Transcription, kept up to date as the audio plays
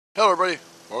Hello everybody,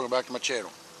 welcome back to my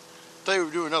channel. Today we're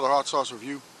doing another hot sauce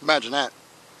review. Imagine that.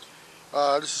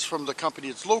 This is from the company.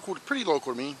 It's local, pretty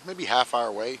local to me, maybe half hour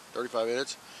away, 35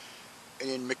 minutes,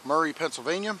 in McMurray,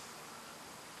 Pennsylvania.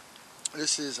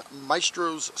 This is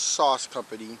Maestro's Sauce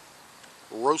Company,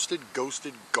 roasted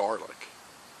ghosted garlic.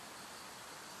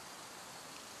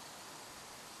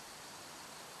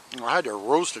 I had their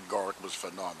roasted garlic, was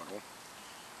phenomenal.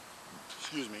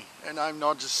 Excuse me, and I'm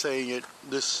not just saying it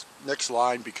this next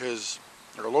line because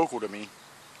they're local to me,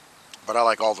 but I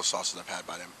like all the sauces I've had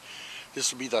by them.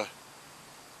 This will be the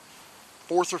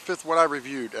fourth or fifth one I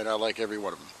reviewed, and I like every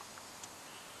one of them.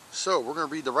 So we're going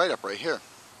to read the write-up right here.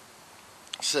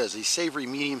 It says, a savory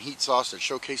medium heat sauce that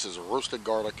showcases roasted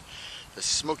garlic, the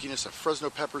smokiness of Fresno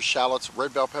peppers, shallots,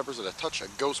 red bell peppers, and a touch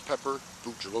of ghost pepper,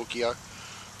 jolokia,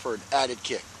 for an added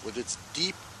kick. With its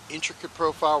deep, intricate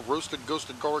profile, roasted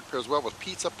ghosted garlic pairs well with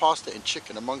pizza, pasta, and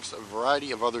chicken amongst a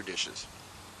variety of other dishes.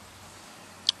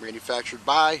 Manufactured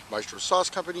by Maestro Sauce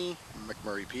Company,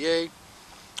 McMurray, PA.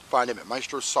 Find them at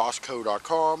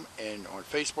maestrosauceco.com and on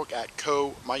Facebook at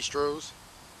Co Maestros.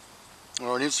 And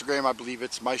on Instagram, I believe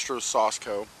it's Maestro Sauce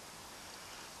Co.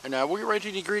 And we'll get right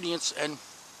to the ingredients. And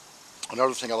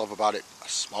another thing I love about it, a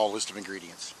small list of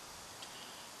ingredients.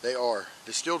 They are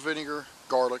distilled vinegar,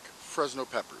 garlic, Fresno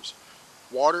peppers,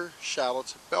 water,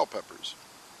 shallots, bell peppers,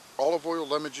 olive oil,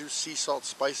 lemon juice, sea salt,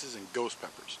 spices, and ghost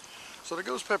peppers. So the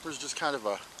ghost pepper is just kind of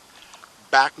a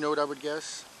back note, I would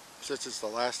guess, since it's the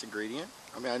last ingredient.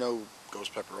 I mean, I know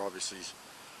ghost pepper obviously is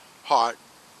hot,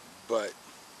 but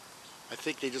I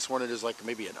think they just wanted as like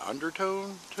maybe an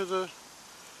undertone to the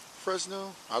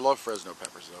Fresno. I love Fresno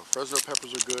peppers though. Fresno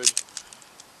peppers are good.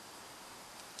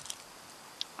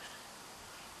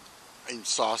 In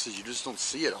sauces, you just don't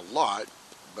see it a lot,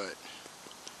 but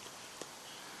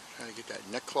trying to get that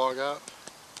neck clog out.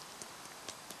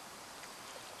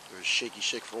 Give a shaky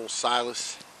shake for old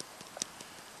Silas.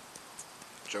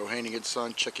 Joe Hannigan's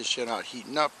son, check his shit out,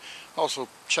 heating up. Also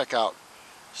check out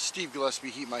Steve Gillespie,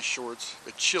 Heat My Shorts,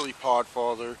 the Chili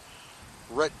Podfather,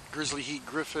 Red Grizzly Heat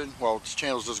Griffin. Well, his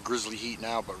channel's just Grizzly Heat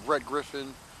now, but Red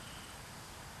Griffin.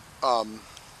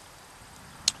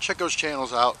 Check those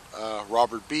channels out.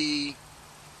 Robert B.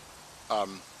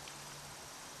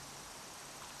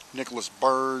 Nicholas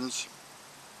Burns.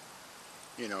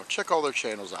 You know, check all their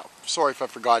channels out. Sorry if I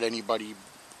forgot anybody.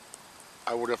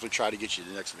 I will definitely try to get you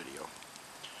the next video.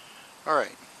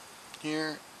 Alright,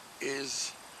 here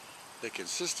is the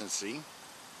consistency,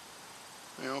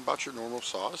 you know, about your normal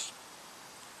sauce.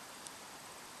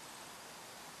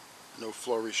 No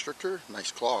flow restrictor,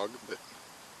 nice clog, but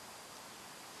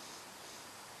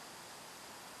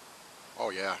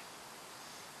oh yeah.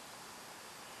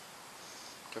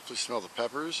 Definitely smell the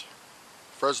peppers,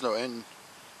 Fresno and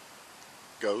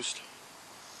ghost.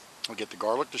 I'll get the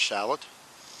garlic, the shallot.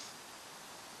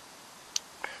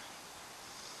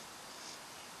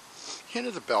 Hint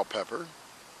of the bell pepper, a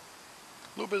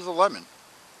little bit of the lemon.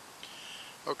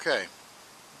 Okay,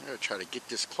 I'm going to try to get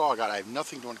this clog out. I have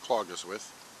nothing to unclog this with.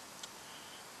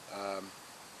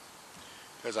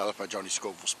 Because I left my Johnny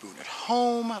Scoville spoon at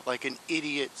home like an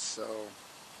idiot, so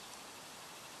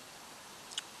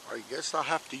I guess I'll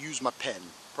have to use my pen.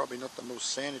 Probably not the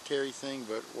most sanitary thing,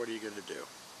 but what are you going to do?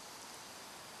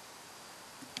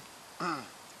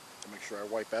 Make sure I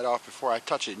wipe that off before I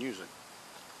touch it and use it.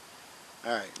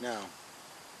 Alright, now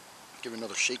give it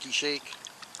another shaky shake.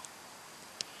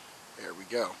 There we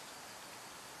go.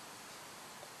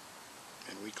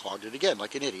 And we clogged it again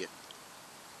like an idiot.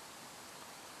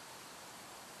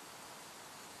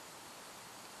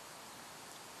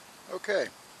 Okay.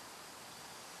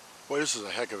 Boy, this is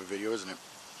a heck of a video, isn't it?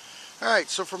 Alright,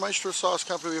 so for Maestro Sauce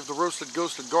Company, we have the roasted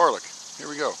ghosted garlic. Here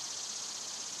we go.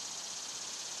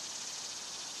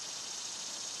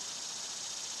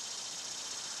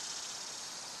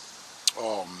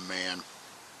 Oh, man.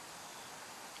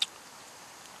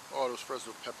 Oh, those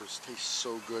Fresno peppers taste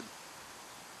so good.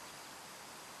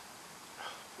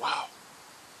 Wow.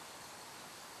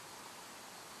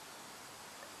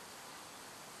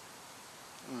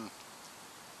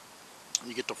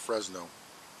 You get the Fresno.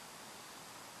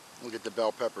 Look at the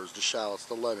bell peppers, the shallots,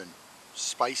 the lemon,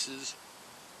 spices.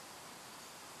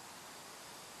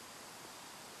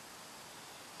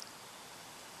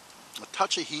 A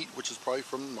touch of heat, which is probably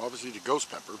from obviously the ghost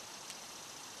pepper.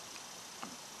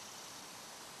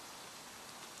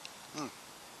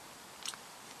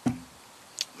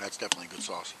 That's definitely a good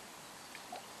sauce.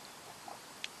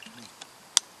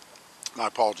 My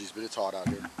apologies, but it's hot out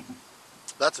here.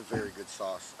 That's a very good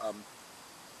sauce.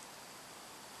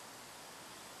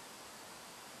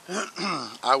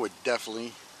 I would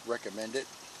definitely recommend it.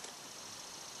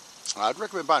 I'd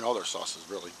recommend buying all their sauces,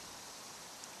 really.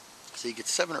 So you get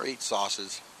 7 or 8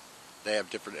 sauces. They have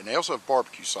different, and they also have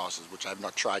barbecue sauces, which I've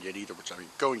not tried yet either, which I'm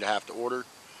going to have to order.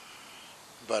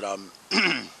 But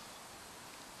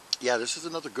yeah, this is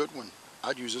another good one.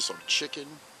 I'd use this on chicken,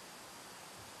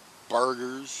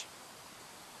 burgers,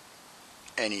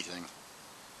 anything.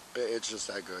 It's just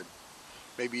that good.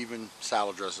 Maybe even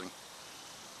salad dressing.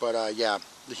 But yeah,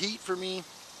 the heat for me,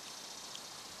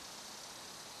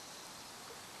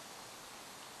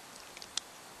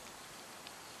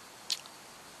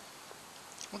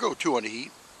 I'll go with 2 on the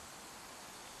heat.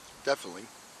 Definitely.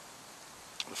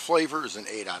 The flavor is an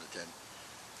 8 out of 10.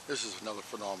 This is another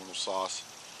phenomenal sauce.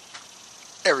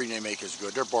 Everything they make is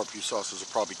good. Their barbecue sauces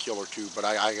are probably killer too, but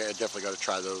I definitely got to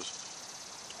try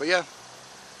those. But yeah,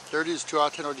 there it is. 2 out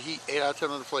of 10 on the heat, 8 out of 10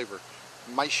 on the flavor.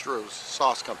 Maestro's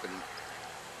Sauce Company.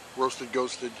 Roasted,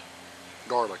 ghosted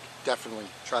garlic. Definitely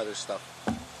try this stuff.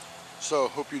 So,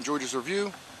 hope you enjoyed this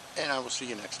review, and I will see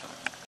you next time.